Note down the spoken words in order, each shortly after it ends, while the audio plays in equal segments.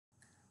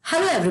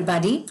Hello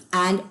everybody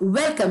and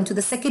welcome to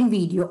the second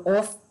video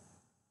of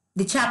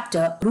the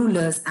chapter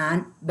Rulers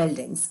and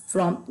Buildings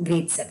from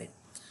grade 7.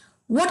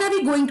 What are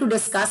we going to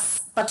discuss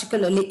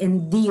particularly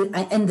in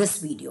this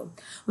video?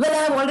 Well,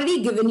 I have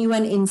already given you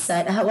an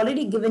insight. I have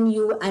already given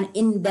you an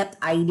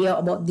in-depth idea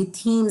about the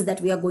themes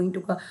that we are going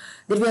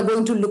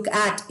to look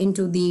at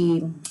into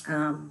the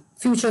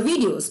future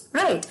videos,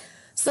 right?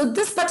 So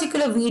this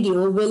particular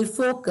video will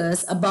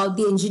focus about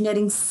the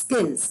engineering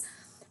skills,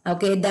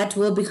 okay, that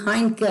were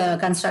behind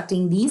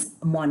constructing these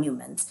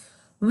monuments.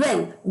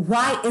 Well,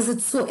 why is it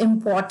so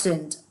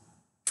important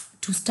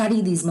to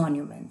study these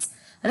monuments?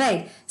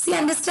 Right. See,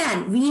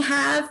 understand, we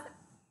have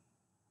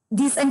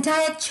this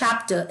entire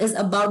chapter is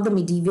about the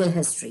medieval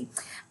history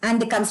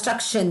and the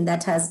construction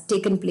that has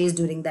taken place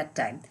during that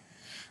time.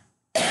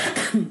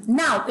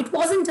 Now, it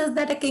wasn't just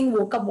that a king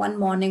woke up one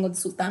morning or the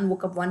sultan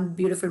woke up one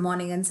beautiful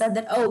morning and said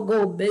that, oh,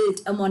 go build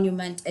a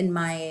monument in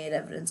my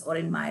reverence or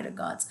in my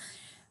regards.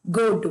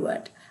 Go do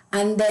it.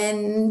 And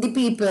then the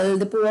people,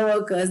 the poor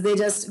workers, they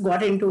just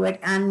got into it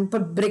and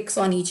put bricks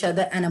on each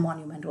other and a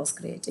monument was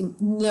creating.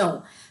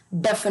 No,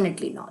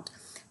 definitely not.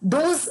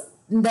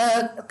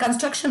 The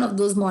construction of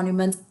those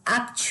monuments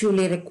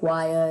actually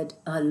required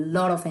a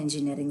lot of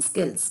engineering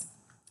skills,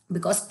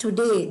 because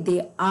today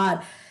they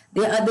are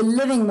the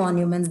living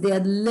monuments, they are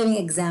the living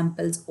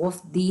examples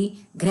of the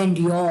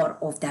grandeur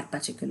of that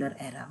particular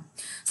era.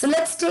 So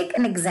let's take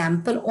an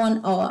example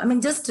on,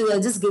 just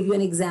give you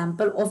an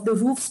example of the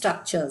roof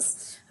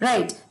structures.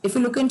 Right, if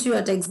you look into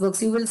your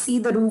textbooks, you will see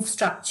the roof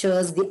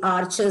structures, the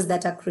arches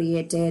that are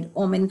created.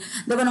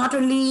 They were not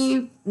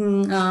only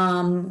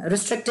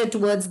restricted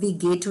towards the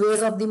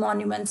gateways of the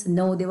monuments.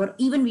 No,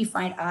 we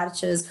find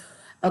arches,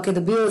 okay,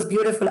 the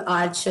beautiful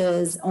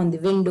arches on the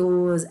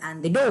windows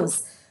and the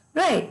doors.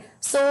 Right,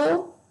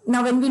 so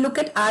now when we look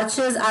at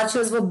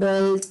arches were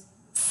built,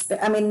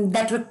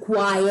 that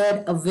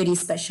required a very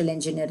special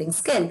engineering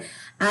skill.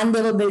 And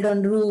they were built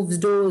on roofs,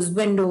 doors,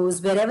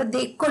 windows, wherever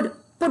they could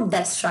put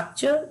that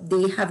structure,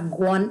 they have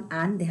gone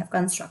and they have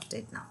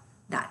constructed now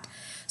that.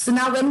 So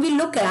now when we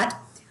look at,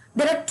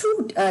 there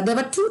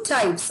were two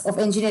types of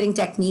engineering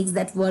techniques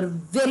that were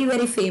very,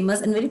 very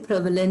famous and very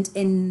prevalent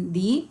in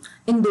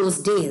those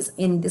days,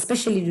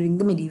 especially during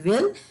the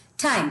medieval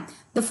time.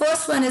 The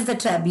first one is the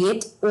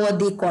trabeate or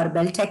the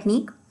corbel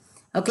technique,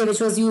 okay,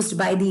 which was used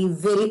by the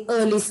very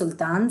early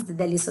sultans, the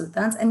Delhi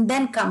sultans, and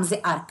then comes the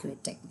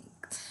arcuate technique.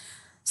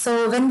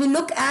 So when we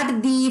look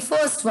at the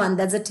first one,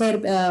 that's a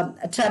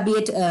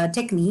trabeate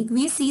technique,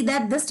 we see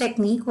that this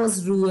technique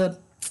was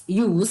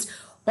used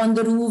on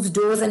the roofs,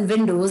 doors and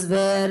windows,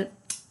 where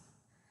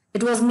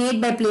it was made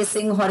by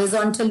placing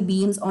horizontal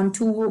beams on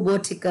two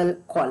vertical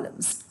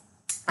columns.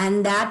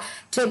 And that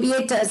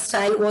trabeate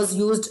style was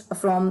used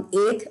from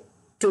 8th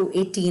to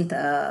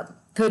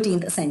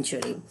 13th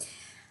century.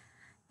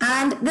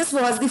 And this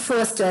was the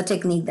first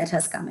technique that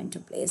has come into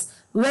place.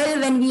 Well,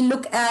 when we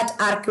look at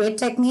arcuate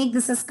technique,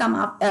 this has come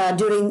up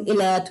during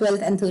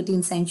 12th and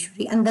 13th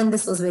century, and then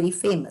this was very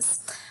famous.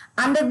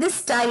 Under this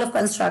style of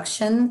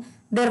construction,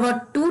 there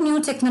were two new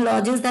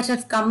technologies that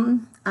have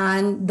come,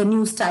 and the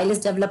new style is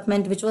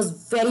development, which was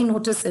very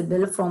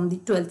noticeable from the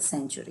 12th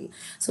century.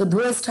 So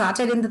though it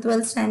started in the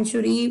 12th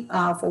century,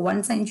 for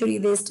 1 century,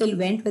 they still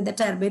went with the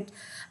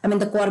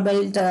the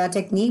corbel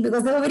technique,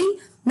 because they were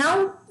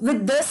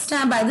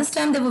by this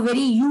time they were very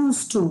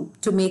used to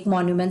make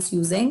monuments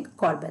using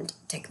corbel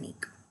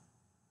technique.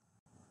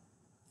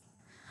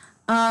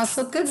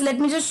 So kids, let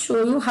me just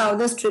show you how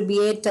this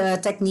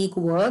trabeate technique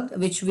worked,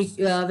 which we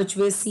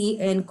see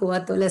in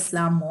Quwwatul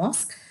Islam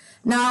Mosque.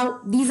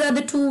 Now, these are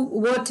the two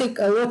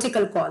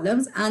vertical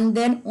columns, and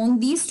then on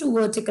these two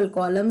vertical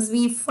columns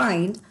we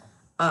find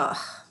the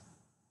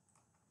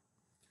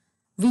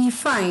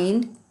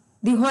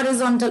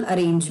horizontal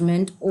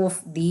arrangement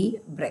of the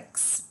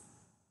bricks.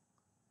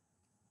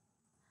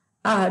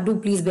 Do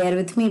please bear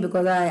with me,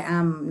 because I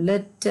am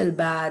little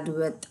bad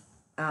with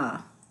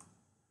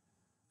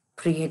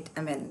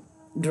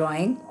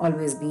drawing.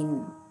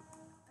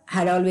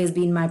 Had always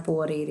been my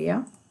poor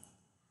area.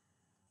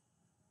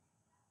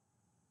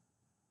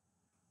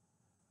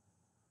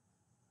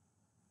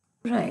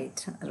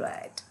 Right.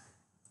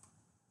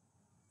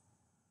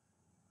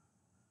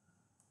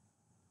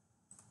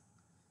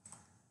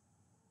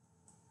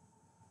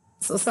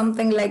 So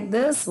something like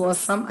this was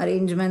some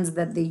arrangements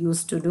that they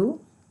used to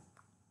do.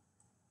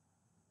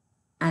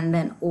 And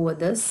then over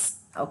this,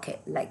 okay,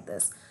 like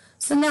this.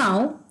 So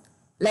now,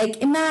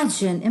 like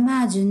imagine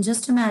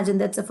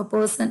that if a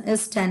person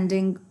is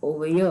standing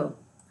over here,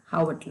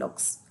 how it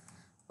looks.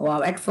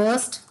 Wow, at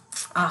first,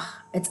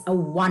 it's a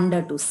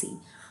wonder to see.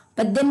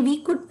 But then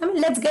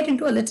let's get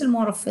into a little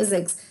more of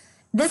physics.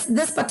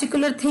 This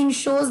particular thing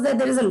shows that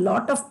there is a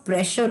lot of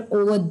pressure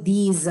over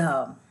these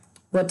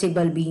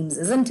vertebral beams,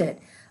 isn't it?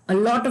 A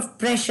lot of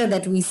pressure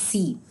that we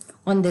see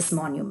on this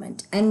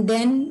monument. And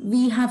then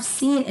we have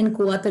seen in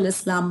Quwwatul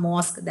Islam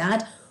Mosque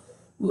that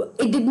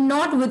it did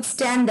not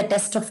withstand the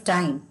test of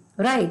time,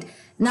 right?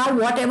 Now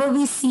whatever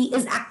we see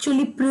is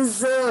actually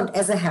preserved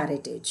as a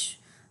heritage.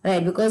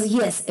 right? Because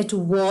yes, it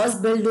was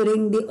built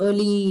during the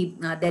early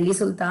Delhi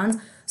Sultans,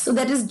 so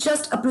that is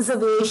just a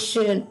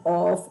preservation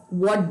of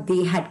what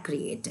they had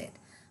created.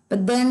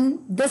 But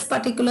then this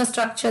particular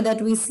structure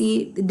that we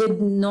see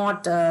did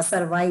not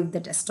survive the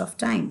test of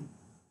time.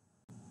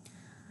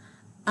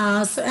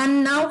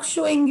 And now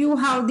showing you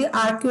how the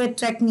arcuate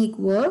technique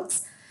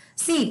works.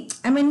 See,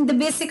 I mean, the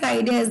basic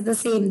idea is the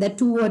same, that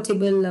two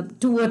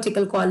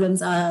vertical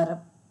columns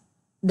are,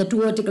 the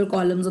two vertical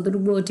columns or the two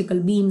vertical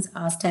beams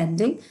are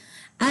standing.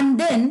 And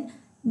then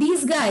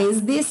these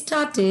guys, they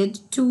started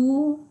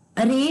to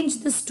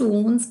arrange the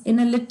stones in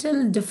a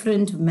little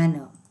different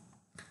manner.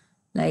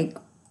 Like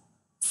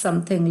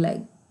something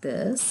like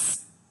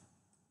this.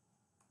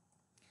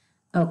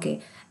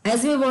 Okay,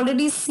 as we have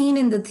already seen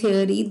in the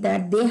theory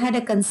that they had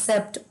a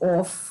concept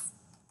of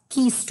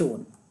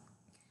keystone,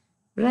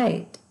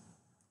 right?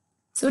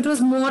 So it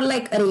was more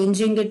like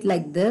arranging it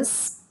like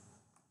this,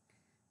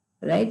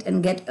 right?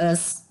 And get a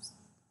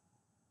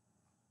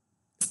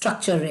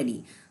structure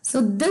ready.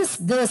 So this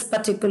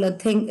particular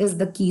thing is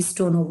the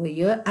keystone over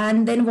here.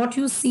 And then what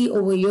you see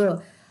over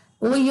here,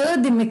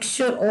 the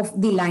mixture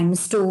of the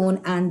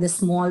limestone and the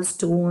small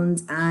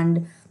stones,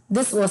 and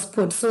this was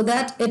put so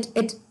that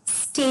it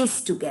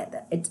stays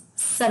together. It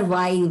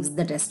survives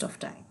the test of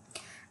time.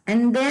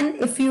 And then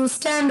if you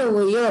stand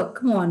over here,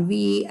 come on,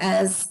 we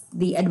as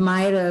the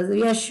admirers,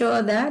 we are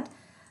sure that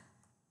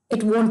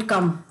it won't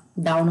come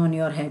down on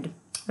your head,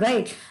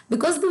 right?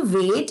 Because the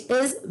weight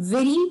is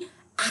very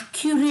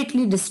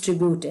accurately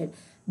distributed.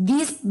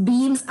 These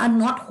beams are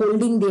not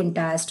holding the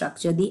entire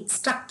structure. The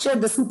structure,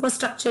 the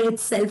superstructure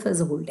itself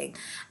is holding.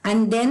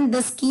 And then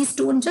this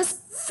keystone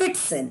just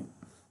fits in,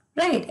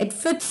 right? It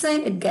fits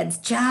in, it gets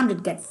jammed,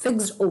 it gets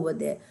fixed over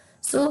there.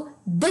 So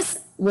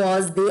this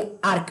was the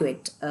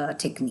arcuate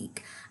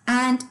technique.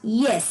 And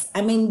yes,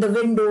 I mean, the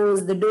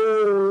windows, the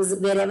doors,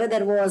 wherever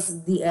there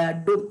was the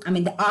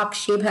the arc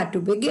shape had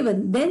to be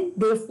given, then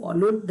they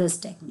followed this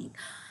technique.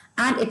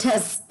 And it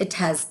has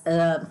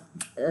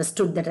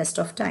stood the test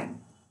of time.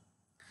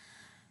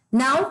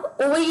 Now,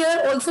 over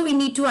here also we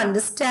need to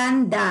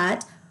understand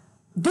that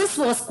this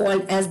was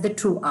called as the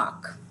true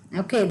arc.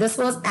 Okay, this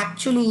was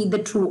actually the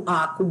true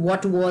arc,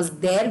 what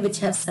was there, which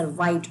has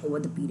survived over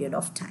the period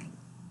of time.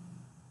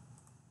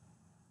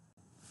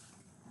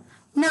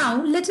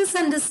 Now, let us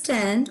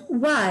understand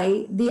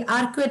why the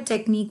arcuate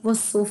technique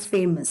was so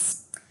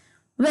famous.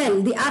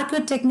 Well, the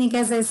arcuate technique,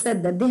 as I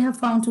said, that they have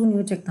found two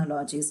new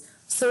technologies.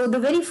 So the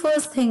very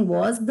first thing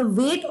was the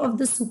weight of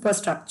the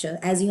superstructure,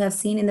 as you have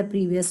seen in the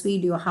previous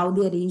video, how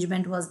the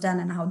arrangement was done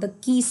and how the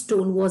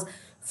keystone was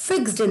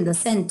fixed in the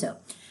center.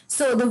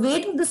 So the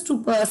weight of the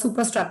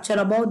superstructure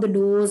above the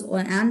doors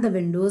and the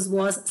windows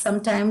was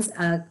sometimes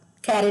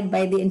carried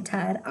by the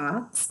entire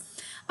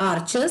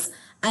arches.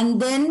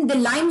 And then the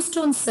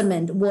limestone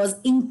cement was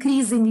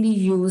increasingly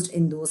used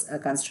in those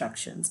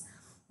constructions.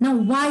 Now,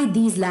 why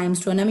these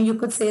limestone? I mean, you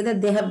could say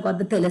that they have got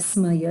the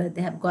talisman here.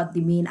 They have got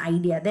the main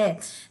idea there.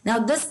 Now,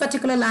 this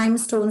particular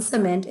limestone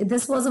cement,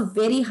 this was a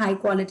very high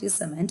quality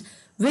cement,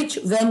 which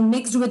when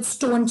mixed with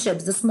stone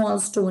chips, the small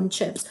stone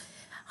chips,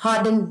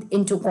 hardened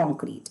into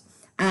concrete.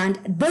 And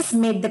this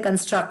made the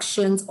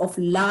constructions of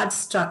large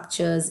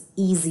structures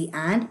easy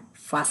and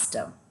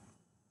faster.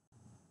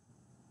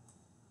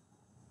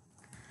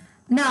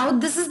 Now,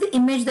 this is the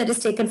image that is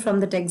taken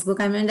from the textbook.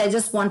 I mean, I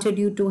just wanted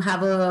you to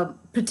have a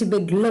pretty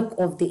big look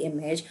of the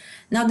image.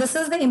 Now, this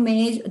is the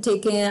image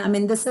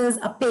taken, this is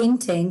a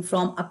painting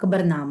from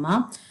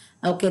Akbarnama,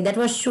 okay, that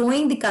was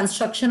showing the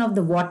construction of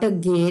the water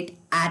gate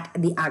at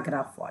the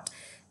Agra fort.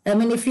 I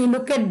mean, if you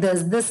look at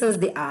this is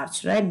the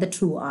arch, right? The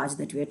true arch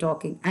that we are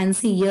talking. And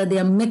see here, they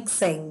are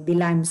mixing the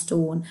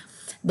limestone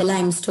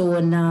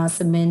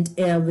cement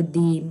with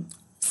the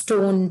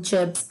stone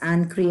chips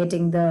and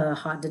creating the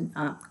hardened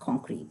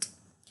concrete.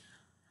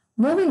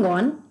 Moving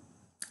on,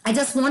 I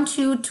just want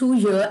you to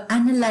here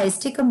analyze,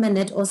 take a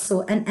minute or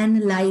so and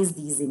analyze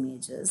these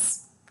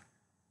images.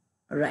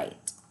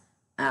 Right.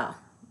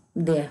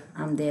 There,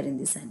 I'm there in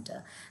the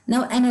center.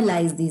 Now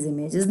analyze these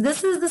images.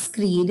 This is the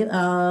screed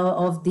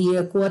of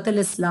the Quwat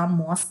al-Islam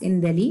Mosque in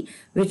Delhi,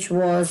 which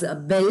was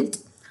built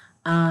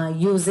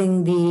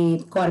using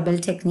the corbel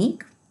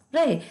technique.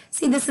 Right.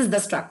 See, this is the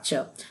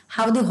structure.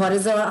 How the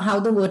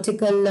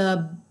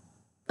vertical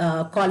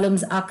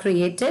columns are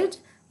created.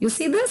 You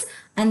see this?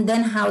 And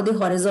then how the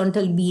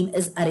horizontal beam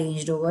is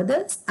arranged over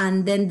this.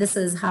 And then this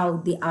is how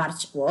the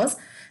arch was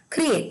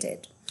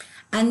created.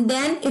 And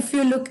then if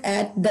you look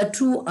at the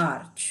true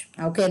arch,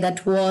 okay,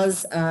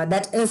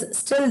 that is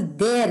still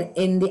there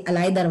in the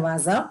Alai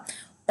Darwaza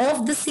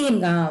of the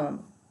same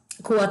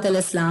Quwat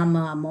al-Islam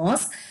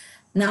Mosque.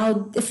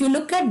 Now, if you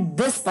look at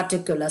this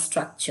particular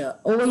structure,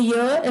 over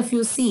here, if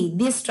you see,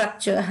 this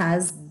structure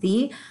has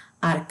the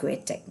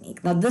arcuate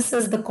technique. Now, this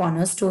is the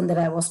cornerstone that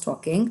I was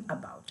talking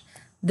about.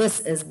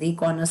 This is the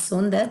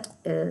cornerstone that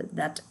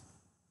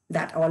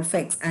all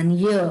fixed.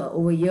 And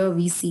over here,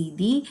 we see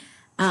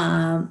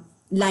the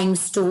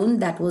limestone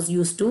that was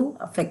used to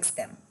fix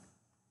them.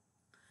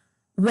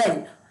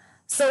 Well,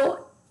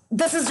 so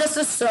this is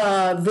just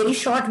a very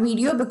short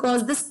video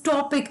because this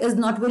topic is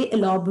not very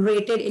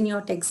elaborated in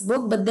your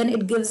textbook, but then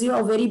it gives you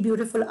a very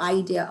beautiful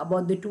idea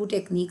about the two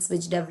techniques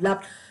which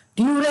developed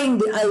during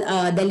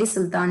the Delhi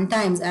Sultan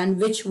times and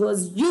which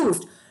was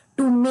used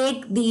to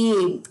make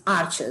the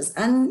arches.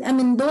 And I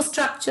mean, those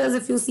structures,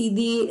 if you see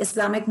the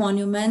Islamic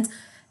monuments,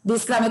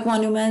 most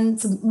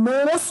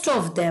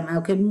of them,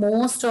 okay,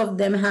 most of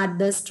them had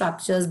the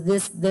structures,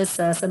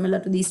 similar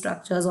to these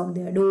structures on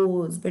their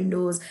doors,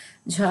 windows,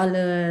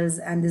 jhalars,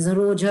 and the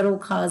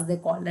jharokhas, they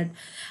call it,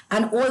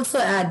 and also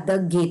at the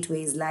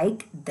gateways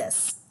like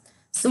this.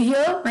 So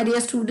here, my dear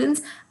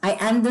students, I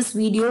end this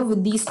video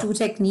with these two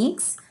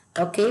techniques.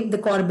 Okay, the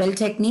corbel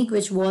technique,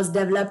 which was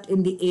developed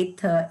in the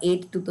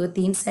 8th to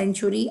 13th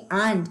century,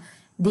 and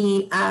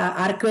the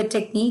arcuate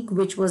technique,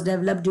 which was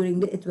developed during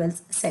the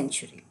 12th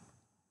century.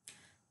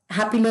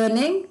 Happy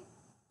learning.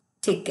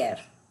 Take care.